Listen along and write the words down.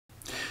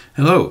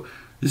Hello,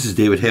 this is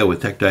David Hale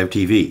with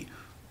TechDiveTV.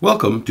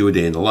 Welcome to A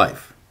Day in the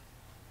Life.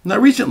 Now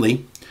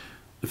recently,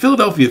 the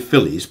Philadelphia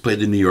Phillies played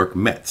the New York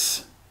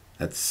Mets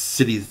at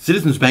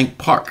Citizens Bank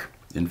Park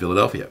in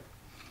Philadelphia.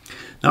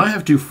 Now I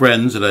have two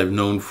friends that I've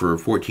known for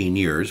 14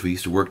 years. We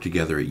used to work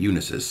together at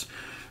Unisys,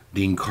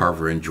 Dean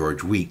Carver and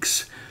George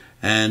Weeks.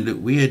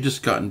 And we had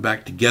just gotten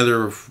back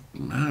together, a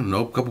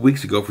couple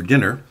weeks ago for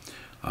dinner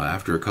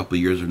after a couple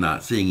of years of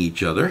not seeing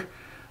each other.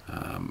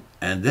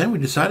 And then we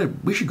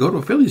decided we should go to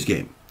a Phillies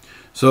game.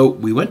 So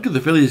we went to the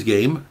Phillies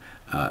game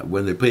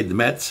when they played the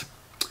Mets.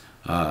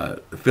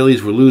 The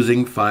Phillies were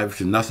losing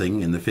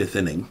 5-0 in the fifth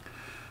inning.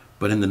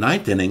 But in the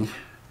ninth inning,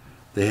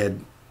 they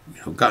had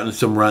gotten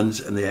some runs,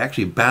 and they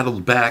actually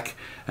battled back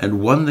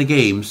and won the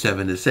game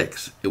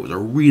 7-6. It was a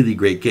really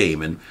great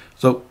game, and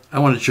so I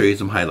want to show you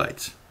some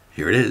highlights.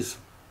 Here it is.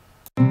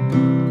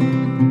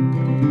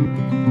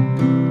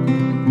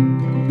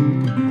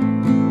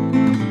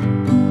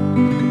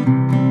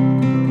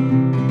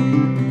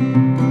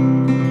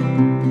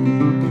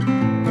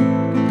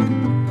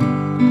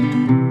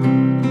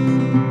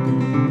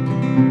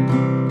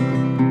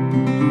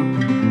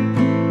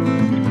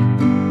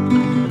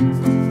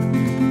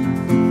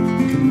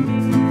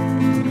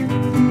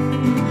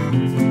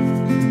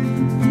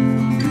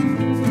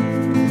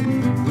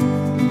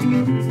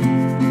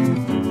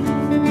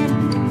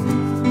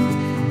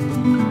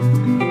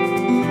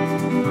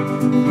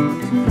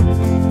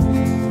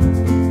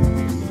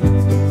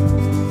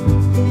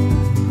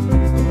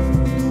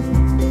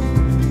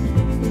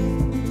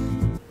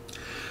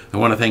 I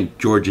want to thank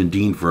George and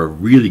Dean for a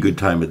really good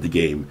time at the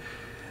game.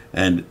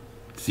 And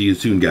see you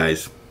soon,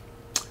 guys.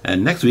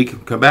 And next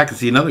week, come back and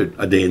see another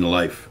A Day in the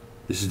Life.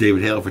 This is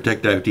David Hale for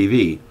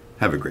TechDiveTV.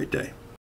 Have a great day.